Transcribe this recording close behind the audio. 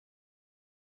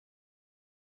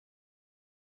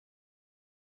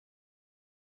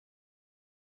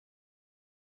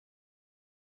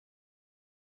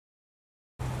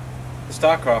The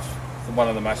Starcraft is one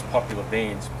of the most popular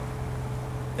vans.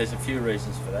 There's a few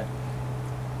reasons for that.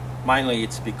 Mainly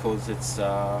it's because it's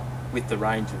with the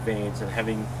range of vans and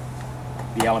having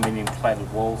the aluminium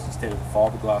cladded walls instead of the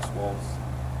fiberglass walls,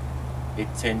 it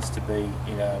tends to be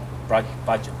in a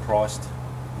budget priced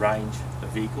range of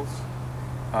vehicles.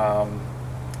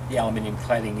 The aluminium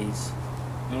cladding is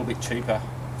a little bit cheaper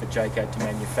for Jayco to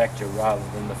manufacture rather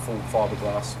than the full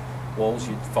fiberglass walls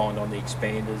you'd find on the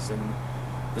expanders and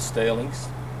the Sterlings.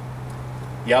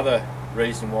 The other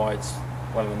reason why it's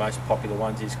one of the most popular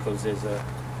ones is because there's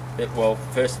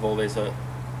first of all, there's an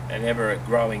ever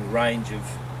growing range of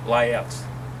layouts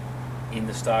in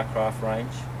the Starcraft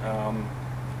range.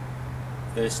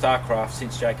 The Starcraft,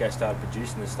 since Jayco started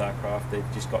producing the Starcraft,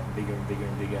 they've just gotten bigger and bigger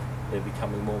and bigger. They're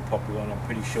becoming more popular, and I'm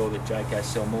pretty sure that Jayco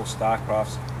sell more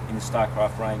Starcrafts in the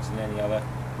Starcraft range than any other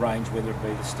range, whether it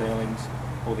be the Sterlings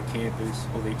or the Campers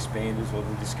or the Expanders or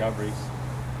the Discoveries.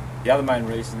 The other main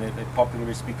reason that they're popular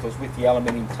is because with the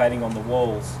aluminium cladding on the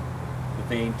walls, the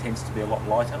van tends to be a lot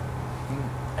lighter,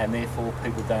 and therefore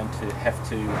people don't have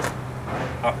to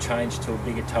upchange to a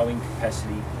bigger towing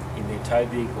capacity in their tow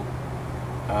vehicle.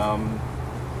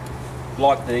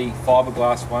 Like the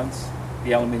fiberglass ones,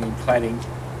 the aluminium cladding,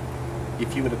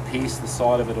 if you were to pierce the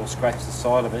side of it or scratch the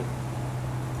side of it,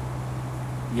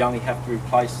 you only have to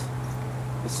replace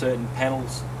the certain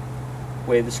panels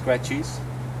where the scratch is.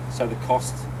 So the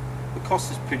cost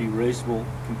is pretty reasonable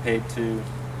compared to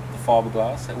the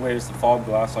fiberglass. Whereas the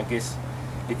fiberglass, I guess,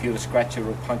 if you were to scratch it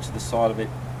or puncture the side of it,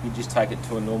 you just take it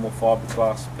to a normal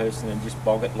fiberglass person and just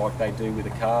bog it like they do with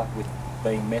a car, with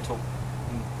being metal.